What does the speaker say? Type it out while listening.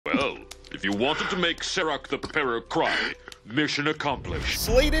If you wanted to make Serac the Preparer cry, mission accomplished.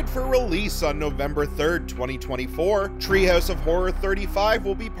 Slated for release on November 3rd, 2024, Treehouse of Horror 35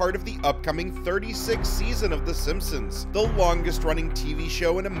 will be part of the upcoming 36th season of The Simpsons, the longest-running TV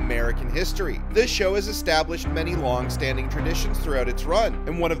show in American history. This show has established many long-standing traditions throughout its run,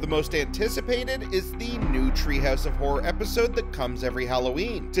 and one of the most anticipated is the new Treehouse of Horror episode that comes every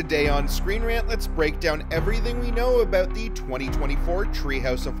Halloween. Today on Screen Rant, let's break down everything we know about the 2024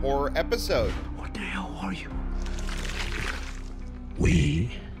 Treehouse of Horror episode. What the hell are you? We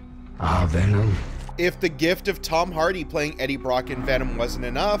are Venom. If the gift of Tom Hardy playing Eddie Brock in Venom wasn't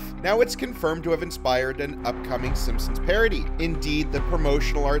enough, now it's confirmed to have inspired an upcoming Simpsons parody. Indeed, the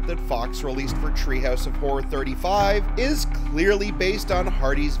promotional art that Fox released for Treehouse of Horror 35 is clearly based on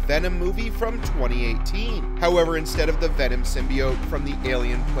Hardy's Venom movie from 2018. However, instead of the Venom symbiote from the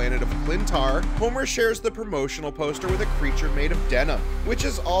alien planet of Clintar, Homer shares the promotional poster with a creature made of denim, which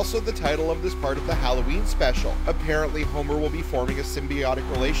is also the title of this part of the Halloween special. Apparently, Homer will be forming a symbiotic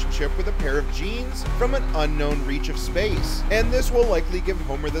relationship with a pair of jeans from an unknown reach of space, and this will likely give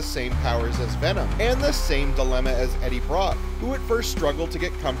Homer the same powers as Venom, and the same dilemma as Eddie Brock, who at first struggled to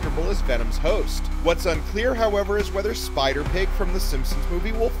get comfortable as Venom's host. What's unclear, however, is whether Spider-Pig from the Simpsons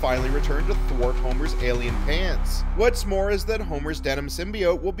movie will finally return to thwart Homer's alien pants. What's more is that Homer's denim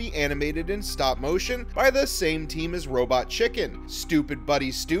symbiote will be animated in stop motion by the same team as Robot Chicken, Stupid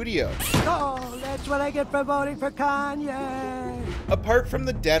Buddy Studio. Oh, that's what I get for voting for Kanye! Apart from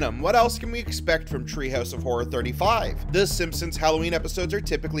the denim, what else can we expect from Treehouse of Horror 35? The Simpsons Halloween episodes are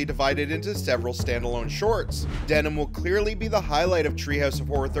typically divided into several standalone shorts. Denim will clearly be the highlight of Treehouse of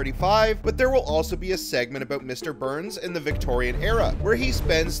Horror 35, but there will also be a segment about Mr. Burns in the Victorian era, where he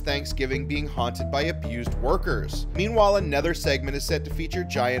spends Thanksgiving being haunted by abused workers. Meanwhile, another segment is set to feature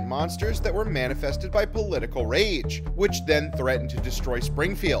giant monsters that were manifested by political rage, which then threatened to destroy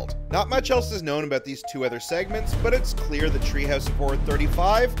Springfield. Not much else is known about these two other segments, but it's clear that Treehouse of Horror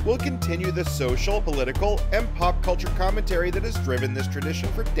 35 will continue the social, political, and pop culture commentary that has driven this tradition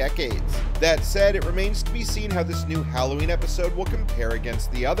for decades. That said, it remains to be seen how this new Halloween episode will compare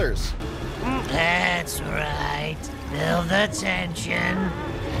against the others. That's right. Build the tension.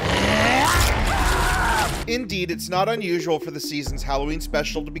 Indeed, it's not unusual for the season's Halloween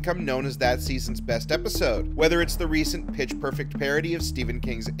special to become known as that season's best episode, whether it's the recent Pitch Perfect parody of Stephen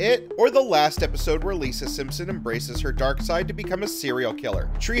King's It, or the last episode where Lisa Simpson embraces her dark side to become a serial killer.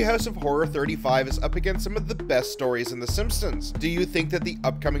 Treehouse of Horror 35 is up against some of the best stories in The Simpsons. Do you think that the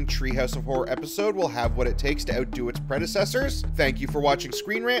upcoming Treehouse of Horror episode will have what it takes to outdo its predecessors? Thank you for watching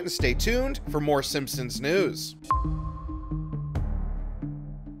Screen Rant, and stay tuned for more Simpsons news.